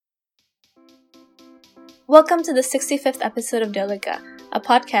Welcome to the 65th episode of Delika, a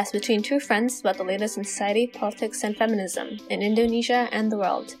podcast between two friends about the latest in society, politics, and feminism in Indonesia and the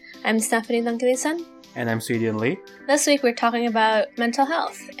world. I'm Stephanie Dangkilisan. And I'm Sweden Lee. This week we're talking about mental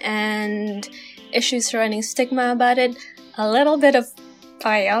health and issues surrounding stigma about it, a little bit of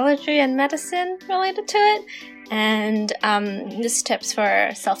biology and medicine related to it, and just tips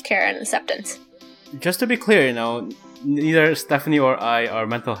for self-care and acceptance. Just to be clear, neither Stephanie or I are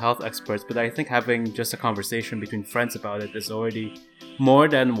mental health experts, but I think having just a conversation between friends about it is already more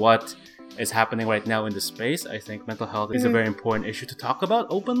than what is happening right now in the space. I think mental health is a very important issue to talk about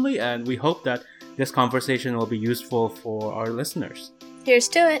openly, and we hope that this conversation will be useful for our listeners. Here's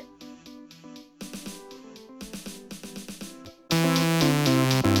to it.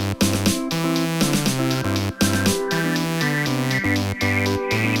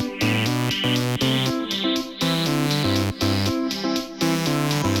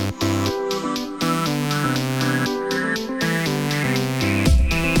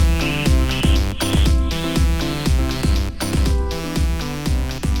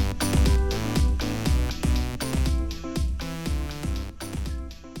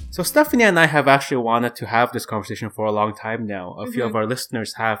 So Stephanie and I have actually wanted to have this conversation for a long time now. A few of our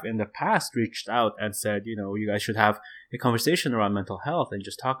listeners have in the past reached out and said, you guys should have a conversation around mental health and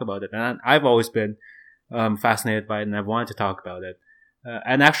just talk about it. And I've always been fascinated by it, and I've wanted to talk about it.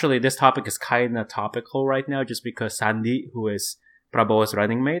 And actually, this topic is kind of topical right now just because Sandi, who is Prabowo's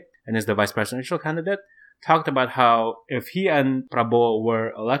running mate and is the vice presidential candidate, talked about how if he and Prabowo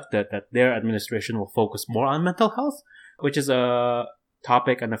were elected, that their administration will focus more on mental health, which is a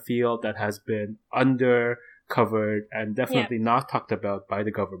topic and a field that has been undercovered and definitely not talked about by the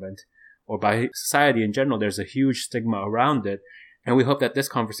government or by society in general. There's a huge stigma around it, and we hope that this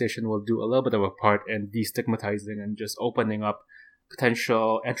conversation will do a little bit of a part in destigmatizing and just opening up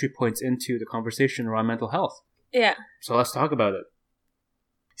potential entry points into the conversation around mental health. Yeah. So let's talk about it.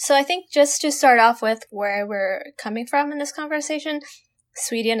 So I think just to start off with where we're coming from in this conversation,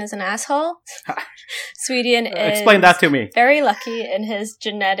 Sweden is an asshole. Sweden is explain that to me. Very lucky in his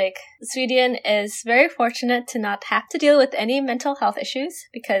genetic. Sweden is very fortunate to not have to deal with any mental health issues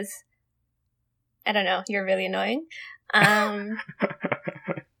because, I don't know, you're really annoying.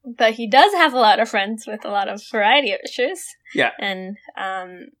 But he does have a lot of friends with a lot of variety of issues. Yeah. And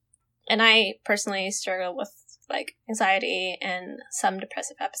I personally struggle with like anxiety and some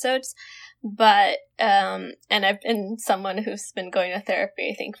depressive episodes. But, and I've been someone who's been going to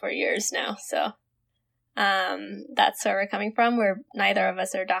therapy, I think, for years now. So, that's where we're coming from. Neither of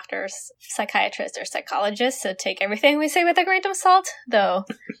us are doctors, psychiatrists, or psychologists. So take everything we say with a grain of salt. Though,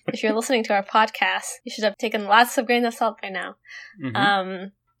 if you're listening to our podcast, you should have taken lots of grains of salt by now. Mm-hmm.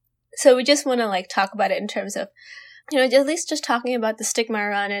 So we just want to talk about it in terms of, at least just talking about the stigma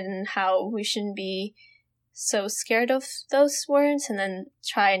around it and how we shouldn't be so scared of those words, and then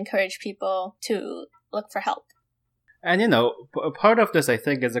try and encourage people to look for help. And part of this, I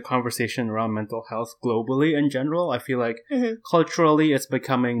think, is a conversation around mental health globally in general. I feel like culturally it's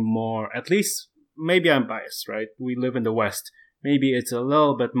becoming more, at least maybe I'm biased, right? We live in the West. Maybe it's a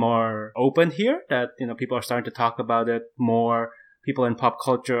little bit more open here that, people are starting to talk about it more. People in pop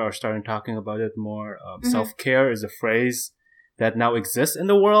culture are starting talking about it more. Self-care is a phrase that now exists in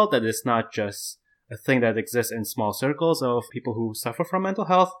the world, that is not just a thing that exists in small circles of people who suffer from mental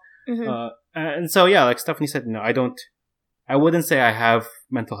health. And so, like Stephanie said, I wouldn't say I have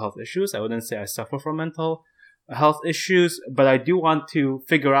mental health issues. I wouldn't say I suffer from mental health issues, but I do want to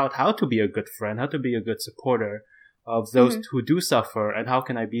figure out how to be a good friend, how to be a good supporter of those who do suffer, and how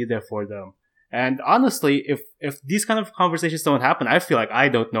can I be there for them. And honestly, if these kind of conversations don't happen, I feel like I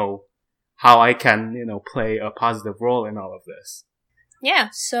don't know how I can, play a positive role in all of this. Yeah,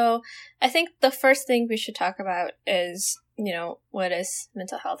 so I think the first thing we should talk about is, what is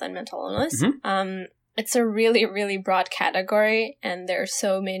mental health and mental illness? It's a really, really broad category, and there are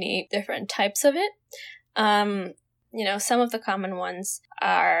so many different types of it. Some of the common ones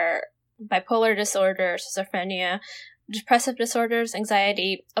are bipolar disorder, schizophrenia, depressive disorders,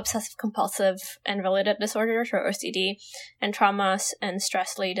 anxiety, obsessive-compulsive and related disorders, or OCD, and traumas and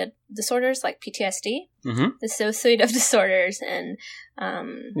stress-related disorders like PTSD, dissociative disorders, and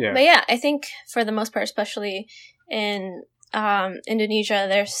But yeah, I think for the most part, especially in Indonesia,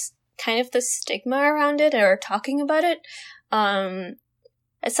 there's kind of this stigma around it or talking about it.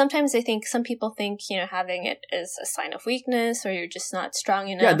 Sometimes some people think, having it is a sign of weakness or you're just not strong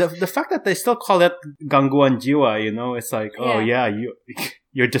enough. Yeah, the fact that they still call it gangguan jiwa, it's like,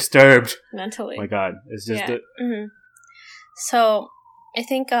 you're disturbed. Mentally. Oh my God. It's just... So, I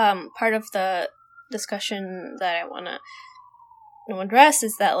think part of the discussion that I want to address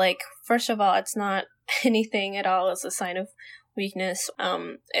is that, first of all, it's not anything at all as a sign of weakness.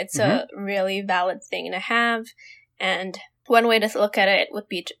 It's a really valid thing to have. And one way to look at it would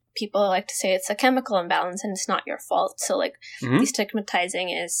be people like to say it's a chemical imbalance and it's not your fault. So like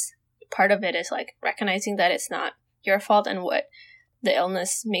destigmatizing is part of it is like recognizing that it's not your fault and what the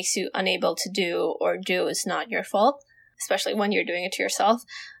illness makes you unable to do or do is not your fault, especially when you're doing it to yourself.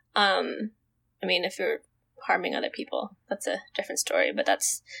 I mean, if you're harming other people, that's a different story, but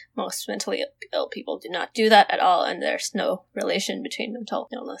that's most mentally ill people do not do that at all, and there's no relation between mental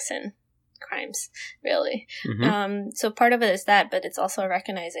illness and crimes, really. So part of it is that, but it's also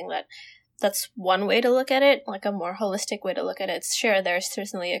recognizing that that's one way to look at it, like a more holistic way to look at it. Sure, there's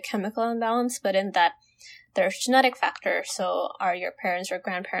certainly a chemical imbalance, but in that there's genetic factors. So are your parents or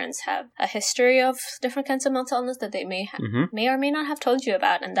grandparents have a history of different kinds of mental illness that they may or may not have told you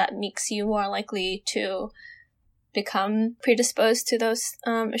about, and that makes you more likely to become predisposed to those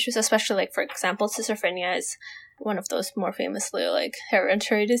issues, especially like, for example, schizophrenia is one of those more famously like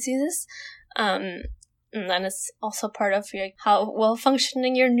hereditary diseases. And then it's also part of how well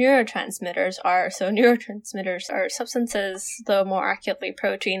functioning your neurotransmitters are. So neurotransmitters are substances, though more accurately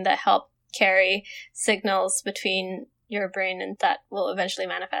protein, that help carry signals between your brain and that will eventually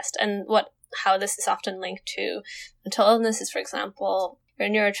manifest. And how this is often linked to mental illness is, for example, your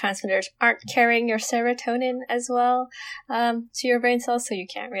neurotransmitters aren't carrying your serotonin as well to your brain cells, so you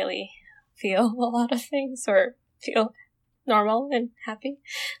can't really feel a lot of things or feel normal and happy.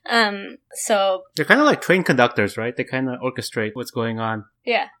 So they're kind of like train conductors, right? They kind of orchestrate what's going on.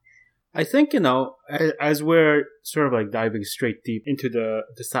 Yeah. I think, as we're sort of like diving straight deep into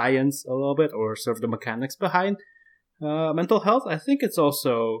the science a little bit, or sort of the mechanics behind mental health, I think it's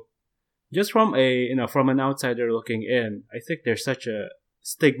also just from from an outsider looking in, I think there's such a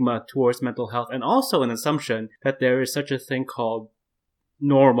stigma towards mental health, and also an assumption that there is such a thing called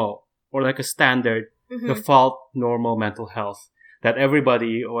normal, or like a standard default normal mental health, that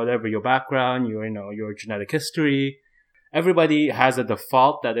everybody, whatever your background, your genetic history, everybody has a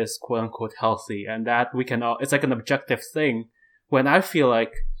default that is quote unquote healthy, and that we can all, it's like an objective thing. When I feel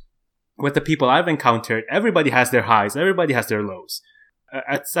like with the people I've encountered, everybody has their highs, everybody has their lows.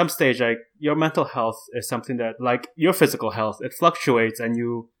 At some stage, like, your mental health is something that, like your physical health, it fluctuates, and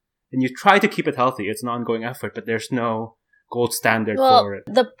you try to keep it healthy. It's an ongoing effort, but there's no gold standard for it.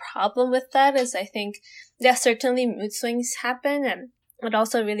 The problem with that is, I think, certainly mood swings happen, and it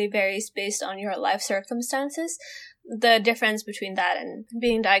also really varies based on your life circumstances. The difference between that and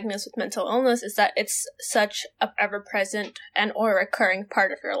being diagnosed with mental illness is that it's such a ever-present and or recurring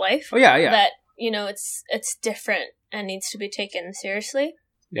part of your life. Oh, yeah. That, it's different and needs to be taken seriously.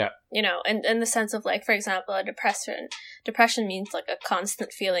 Yeah. In the sense of, like, for example, a depression means like a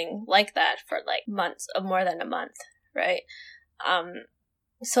constant feeling like that for like months, of more than a month, right?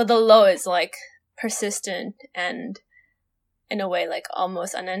 So the low is like persistent and in a way like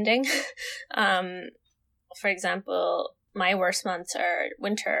almost unending. For example, my worst months are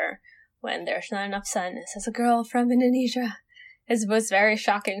winter, when there's not enough sun. As a girl from Indonesia, it was very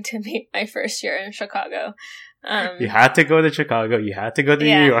shocking to me my first year in Chicago. You had to go to Chicago. You had to go to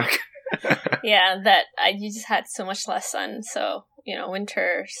New York. Yeah, you just had so much less sun. So,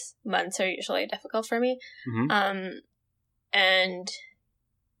 winter months are usually difficult for me. And,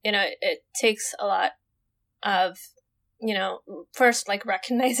 it takes a lot of, first, like,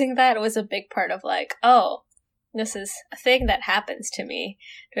 recognizing that was a big part of, like, oh, this is a thing that happens to me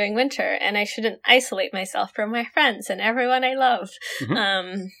during winter, and I shouldn't isolate myself from my friends and everyone I love.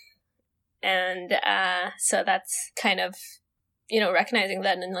 So that's kind of, recognizing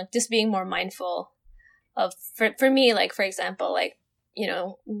that, and like just being more mindful of, for me, like, for example, like,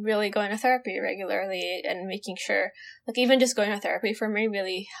 really going to therapy regularly and making sure, like, even just going to therapy for me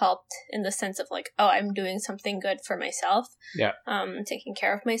really helped in the sense of like, oh, I'm doing something good for myself. Yeah. Taking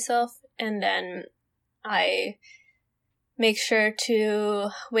care of myself. And then I make sure to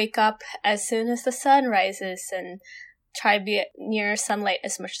wake up as soon as the sun rises and try to be near sunlight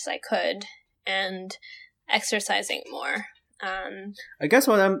as much as I could, and exercising more. I guess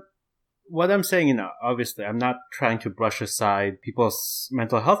what I'm saying, obviously I'm not trying to brush aside people's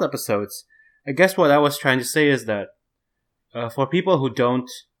mental health episodes. I guess what I was trying to say is that for people who don't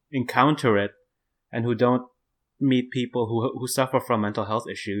encounter it and who don't meet people who suffer from mental health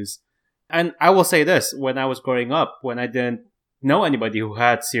issues, and I will say this, when I was growing up, when I didn't know anybody who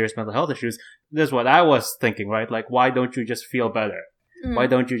had serious mental health issues, this is what I was thinking, right? Like, why don't you just feel better? Why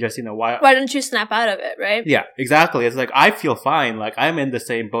don't you just, why don't you snap out of it, right? Yeah, exactly. It's like, I feel fine. Like, I'm in the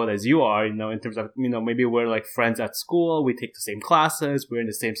same boat as you are, in terms of, maybe we're like friends at school. We take the same classes. We're in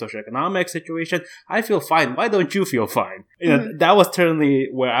the same socioeconomic situation. I feel fine. Why don't you feel fine? That was certainly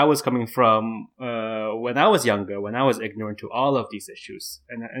where I was coming from, when I was younger, when I was ignorant to all of these issues.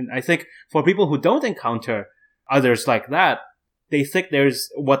 And I think for people who don't encounter others like that, they think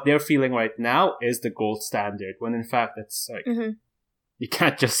what they're feeling right now is the gold standard, when in fact it's like, you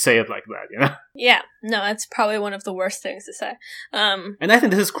can't just say it like that, you know? Yeah, no, it's probably one of the worst things to say. And I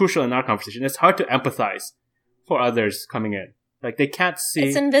think this is crucial in our conversation. It's hard to empathize for others coming in. Like, they can't see.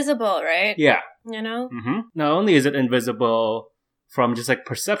 It's invisible, right? Yeah. You know? Not only is it invisible from just like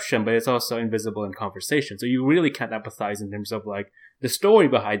perception, but it's also invisible in conversation. So you really can't empathize in terms of like the story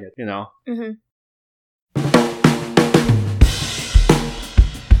behind it, you know?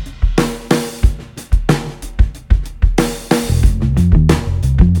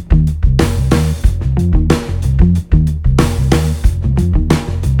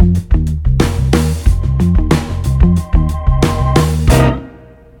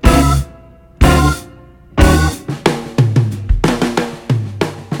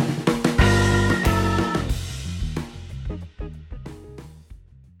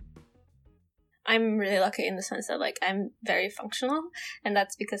 I'm really lucky in the sense that, like, I'm very functional, and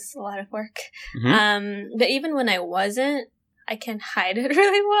that's because it's a lot of work. But even when I wasn't, I can hide it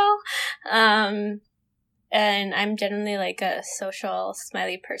really well. And I'm generally, like, a social,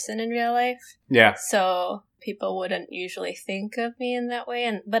 smiley person in real life. Yeah. So people wouldn't usually think of me in that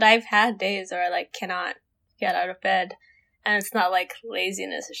way. But I've had days where I, like, cannot get out of bed. And it's not, like,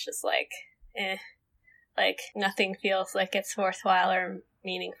 laziness. It's just, like, like, nothing feels like it's worthwhile or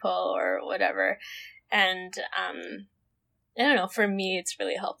meaningful or whatever. And I don't know, for me it's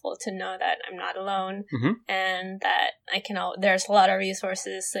really helpful to know that I'm not alone, and that I can there's a lot of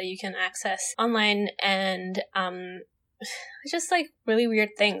resources that you can access online, and just like really weird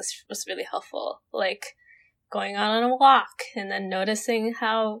things was really helpful, like going on a walk and then noticing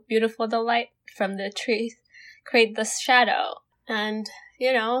how beautiful the light from the trees create the shadow, and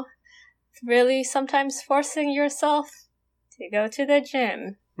you know, really sometimes forcing yourself to go to the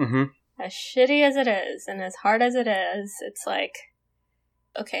gym. As shitty as it is and as hard as it is, it's like,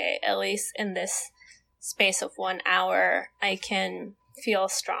 okay, at least in this space of 1 hour, I can feel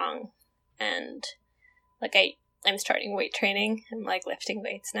strong. And like I'm starting weight training. I'm like lifting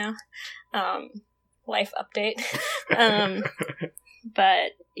weights now. Life update.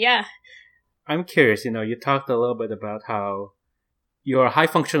 But yeah. I'm curious, you know, you talked a little bit about how you're a high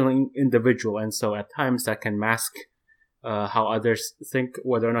functioning individual, and so at times that can mask how others think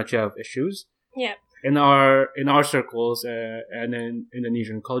whether or not you have issues. Yeah. In our circles and in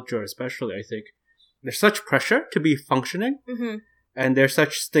Indonesian culture especially, I think there's such pressure to be functioning, and there's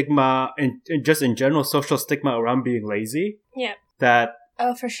such stigma and just in general social stigma around being lazy. Yeah. That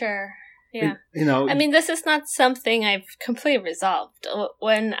for sure. Yeah. You know, I mean, this is not something I've completely resolved.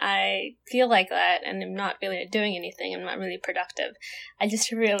 When I feel like that and I'm not really doing anything, I'm not really productive, I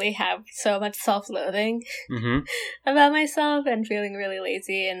just really have so much self-loathing about myself and feeling really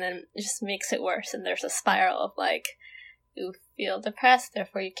lazy, and then it just makes it worse. And there's a spiral of like, you feel depressed,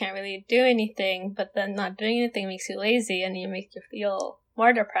 therefore you can't really do anything, but then not doing anything makes you lazy and you make you feel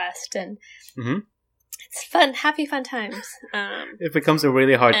more depressed, and it's fun, happy fun times. It becomes a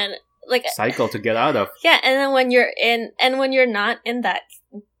really hard like cycle to get out of. Yeah, and then when you're not in that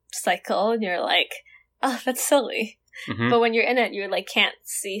cycle, you're like, oh, that's silly. But when you're in it, you like can't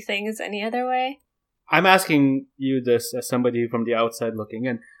see things any other way. I'm asking you this as somebody from the outside looking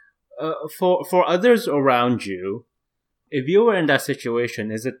in. For others around you, if you were in that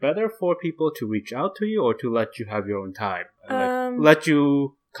situation, is it better for people to reach out to you or to let you have your own time? Like, let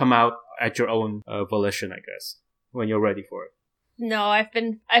you come out at your own volition, I guess, when you're ready for it. No, I've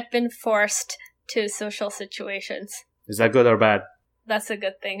been forced to social situations. Is that good or bad? That's a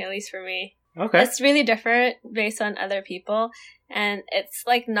good thing, at least for me. Okay. It's really different based on other people, and it's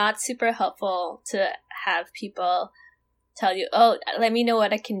like not super helpful to have people tell you, oh, let me know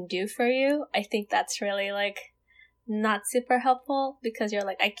what I can do for you. I think that's really like not super helpful, because you're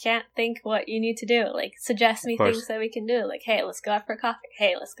like, I can't think what you need to do. Like, suggest me things that we can do. Like, hey, let's go out for coffee.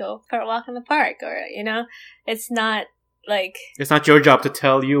 Hey, let's go for a walk in the park. Or, you know, it's not like... It's not your job to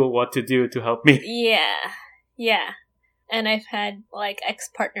tell you what to do to help me. Yeah. And I've had, like,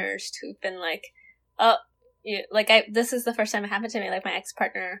 ex-partners who've been like, oh, this is the first time it happened to me. Like, my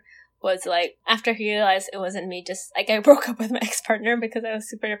ex-partner was like, after he realized it wasn't me, just, like, I broke up with my ex-partner because I was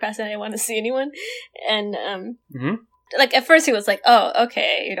super depressed and I didn't want to see anyone. And, like, at first he was like, oh,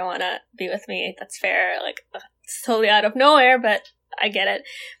 okay, you don't want to be with me. That's fair. Like, it's totally out of nowhere, but I get it.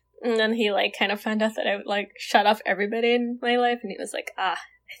 And then he, like, kind of found out that I would, like, shut off everybody in my life. And he was like, I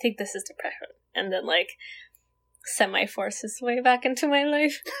think this is depression. And then, like, semi-forced his way back into my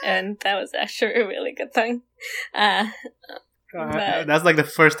life. And that was actually a really good thing. That's like the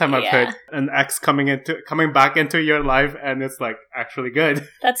first time I've heard an ex coming back into your life, and it's like actually good.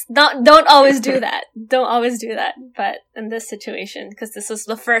 Don't always do that. Don't always do that. But in this situation, because this was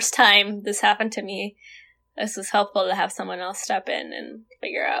the first time this happened to me, this was helpful to have someone else step in and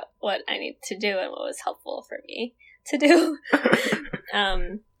figure out what I need to do and what was helpful for me to do.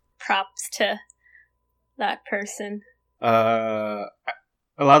 Props to that person. A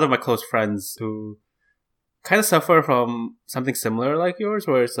lot of my close friends who kind of suffer from something similar like yours,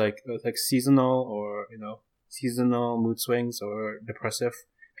 where it's like seasonal or seasonal mood swings or depressive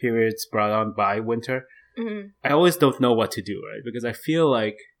periods brought on by winter. Mm-hmm. I always don't know what to do, right? Because I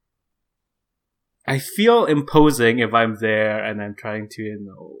feel imposing if I'm there and I'm trying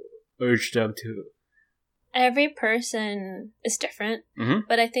to urge them to. Every person is different,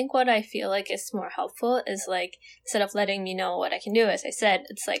 but I think what I feel like is more helpful is like, instead of letting me know what I can do, as I said,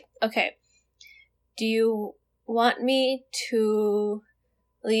 it's like, okay, do you want me to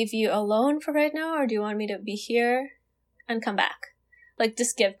leave you alone for right now, or do you want me to be here and come back? Like,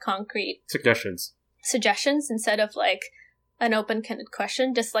 just give concrete suggestions instead of like an open-ended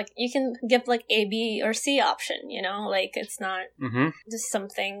question. Just like, you can give like A, B, or C option, like it's not just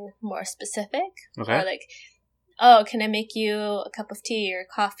something more specific. Okay. Or like, oh, can I make you a cup of tea or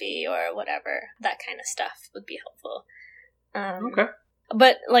coffee or whatever? That kind of stuff would be helpful. Okay.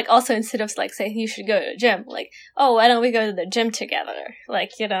 But like, also instead of like saying you should go to the gym, like, oh, why don't we go to the gym together?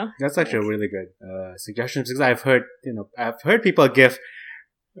 Like, That's actually a really good suggestion, because I've heard people give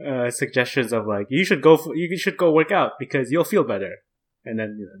suggestions of like, you should go work out because you'll feel better, and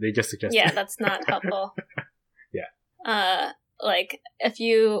then they just suggest. Yeah, that's not helpful. Yeah. Like, if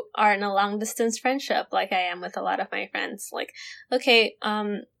you are in a long distance friendship, like I am with a lot of my friends, like, okay,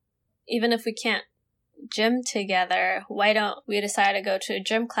 even if we can't gym together, why don't we decide to go to a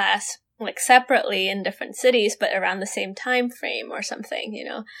gym class like separately in different cities but around the same time frame or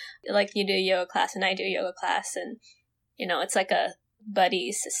something, like you do yoga class and I do yoga class, and it's like a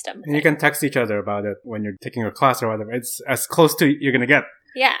buddy system thing. You can text each other about it when you're taking a class or whatever. It's as close to you're gonna get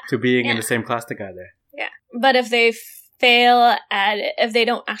to being in the same class together. Yeah, but if they fail at it, if they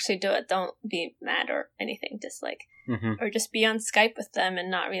don't actually do it, don't be mad or anything. Just like, or just be on Skype with them and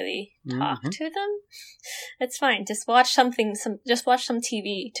not really talk to them. It's fine. Just watch some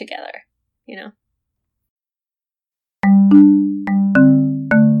TV together,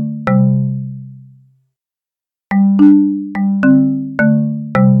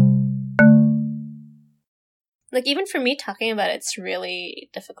 Like, even for me, talking about it's really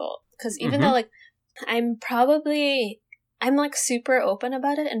difficult. Because even though, like, I'm like super open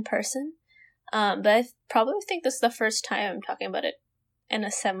about it in person. But I probably think this is the first time I'm talking about it in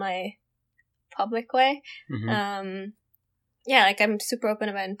a semi-public way. Yeah, like, I'm super open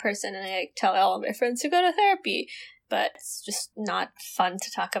about it in person, and I tell all of my friends to go to therapy. But it's just not fun to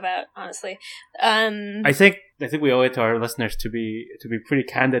talk about, honestly. I think we owe it to our listeners to be pretty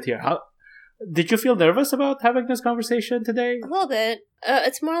candid here. How did you feel nervous about having this conversation today? A little bit.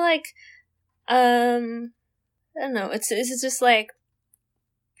 It's more like, I don't know. It's just like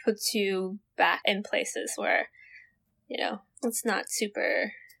puts you back in places where, it's not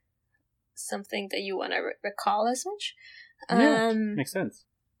super something that you want to recall as much. Makes sense.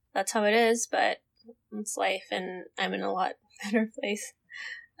 That's how it is, but it's life, and I'm in a lot better place.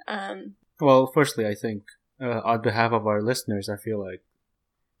 Well, firstly, I think on behalf of our listeners, I feel like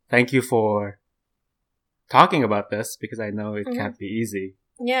thank you for talking about this, because I know it can't be easy.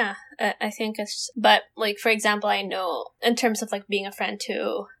 Yeah, I think but like, for example, I know in terms of like being a friend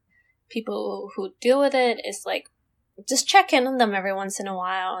to people who deal with it, is like, just check in on them every once in a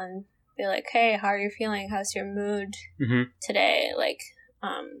while and be like, hey, how are you feeling? How's your mood today? Like, do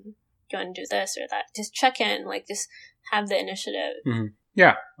you want to do this or that? Just check in, like, just have the initiative.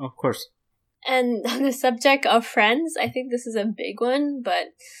 Yeah, of course. And on the subject of friends, I think this is a big one, but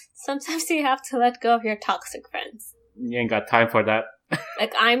sometimes you have to let go of your toxic friends. You ain't got time for that.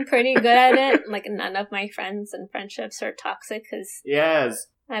 Like, I'm pretty good at it. Like, none of my friends and friendships are toxic because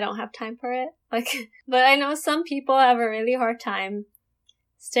I don't have time for it. Like, but I know some people have a really hard time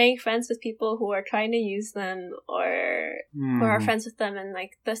staying friends with people who are trying to use them, or who are friends with them, and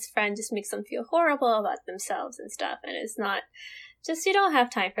like, this friend just makes them feel horrible about themselves and stuff. And it's not just, you don't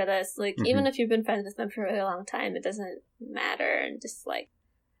have time for this. Like, even if you've been friends with them for a really long time, it doesn't matter. And just like,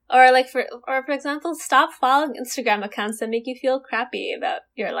 for example, stop following Instagram accounts that make you feel crappy about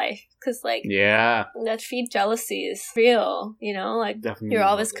your life. Because, like, that feed jealousy is real, like, definitely. You're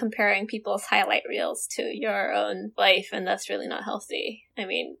always comparing people's highlight reels to your own life, and that's really not healthy. I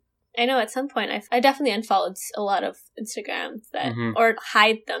mean, I know at some point I definitely unfollowed a lot of Instagrams that, or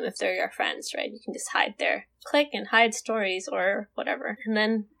hide them if they're your friends, right? You can just hide their click and hide stories or whatever. And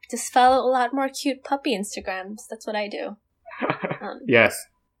then just follow a lot more cute puppy Instagrams. That's what I do. Yes.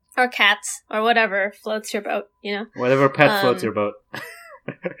 Or cats, or whatever floats your boat, Whatever pet floats your boat.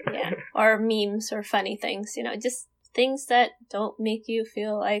 Yeah. Or memes or funny things, just things that don't make you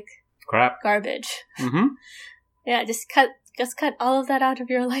feel like crap, garbage. Mm-hmm. Yeah, just cut all of that out of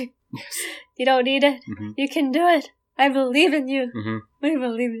your life. Yes. You don't need it. Mm-hmm. You can do it. I believe in you. Mm-hmm. We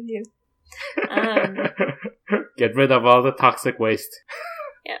believe in you. Get rid of all the toxic waste.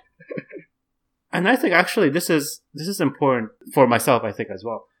 Yeah. And I think actually this is important for myself, I think, as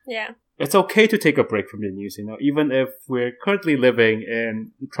well. Yeah. It's okay to take a break from the news, even if we're currently living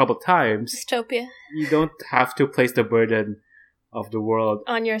in troubled times. Dystopia. You don't have to place the burden of the world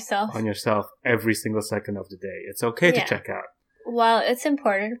on yourself every single second of the day. It's okay to check out. While it's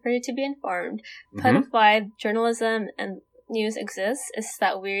important for you to be informed, part of why journalism and news exists is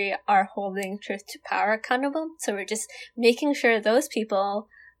that we are holding truth to power accountable. So we're just making sure those people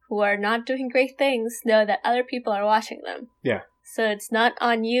who are not doing great things know that other people are watching them. Yeah. So it's not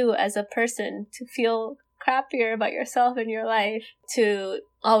on you as a person to feel crappier about yourself and your life to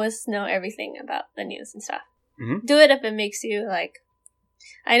always know everything about the news and stuff. Mm-hmm. Do it if it makes you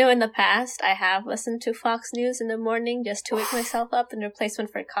I know in the past I have listened to Fox News in the morning just to wake myself up in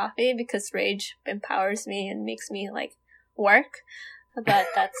replacement for coffee because rage empowers me and makes me work. But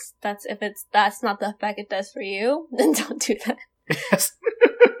that's not the effect it does for you, then don't do that. Yes.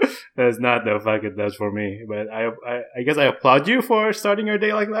 That's not the effect it does for me. But I guess I applaud you for starting your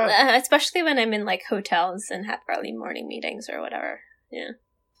day like that. Especially when I'm in hotels and have early morning meetings or whatever. Yeah.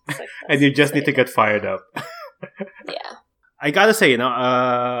 And you just need to get fired up. Yeah. I gotta say,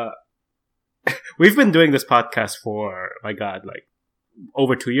 we've been doing this podcast for, my God,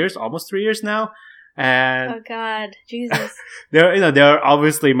 over 2 years, almost 3 years now. And oh God, Jesus. there are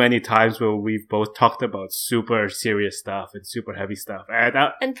obviously many times where we've both talked about super serious stuff and super heavy stuff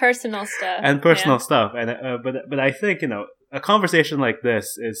and personal stuff. And but I think, a conversation like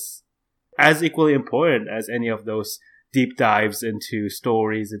this is as equally important as any of those deep dives into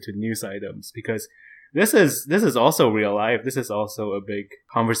stories, into news items, because this is also real life. This is also a big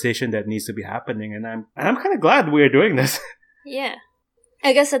conversation that needs to be happening, and I'm kind of glad we're doing this. Yeah.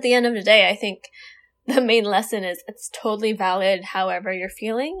 I guess at the end of the day, I think the main lesson is it's totally valid however you're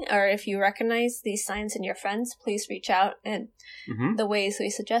feeling, or if you recognize these signs in your friends, please reach out in the ways we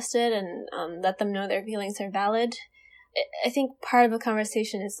suggested and let them know their feelings are valid. I think part of the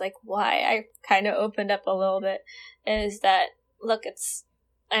conversation is why I kind of opened up a little bit is that, look,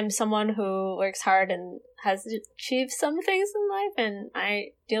 I'm someone who works hard and has achieved some things in life, and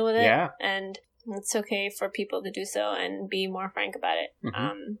I deal with it. Yeah. And it's okay for people to do so and be more frank about it.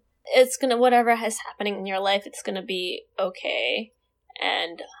 Mm-hmm. It's gonna, whatever is happening in your life, it's gonna be okay.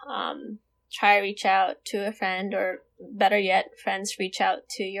 And try to reach out to a friend, or better yet, friends reach out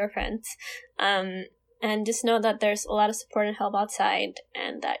to your friends. And just know that there's a lot of support and help outside,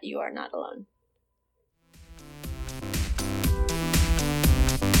 and that you are not alone.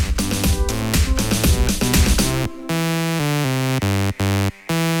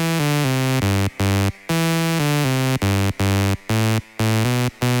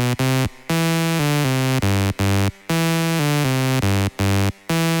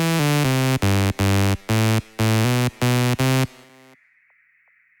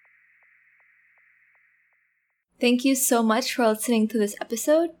 Thank you so much for listening to this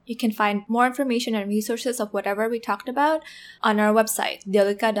episode. You can find more information and resources of whatever we talked about on our website,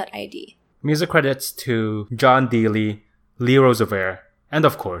 dialogica.id. Music credits to John Dealey, Lee Roosevelt, and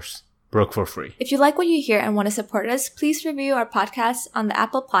of course, Broke for Free. If you like what you hear and want to support us, please review our podcast on the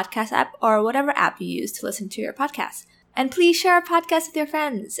Apple Podcast app or whatever app you use to listen to your podcast. And please share our podcast with your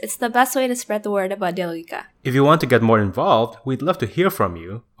friends. It's the best way to spread the word about Dialogica. If you want to get more involved, we'd love to hear from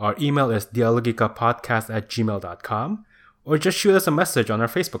you. Our email is dialogicapodcast@gmail.com, or just shoot us a message on our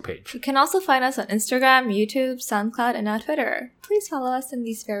Facebook page. You can also find us on Instagram, YouTube, SoundCloud, and on Twitter. Please follow us on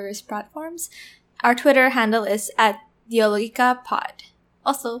these various platforms. Our Twitter handle is @dialogicapod.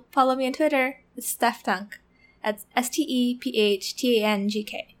 Also, follow me on Twitter. It's Steftang. That's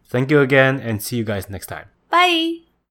STEPHTANGK. Thank you again, and see you guys next time. Bye!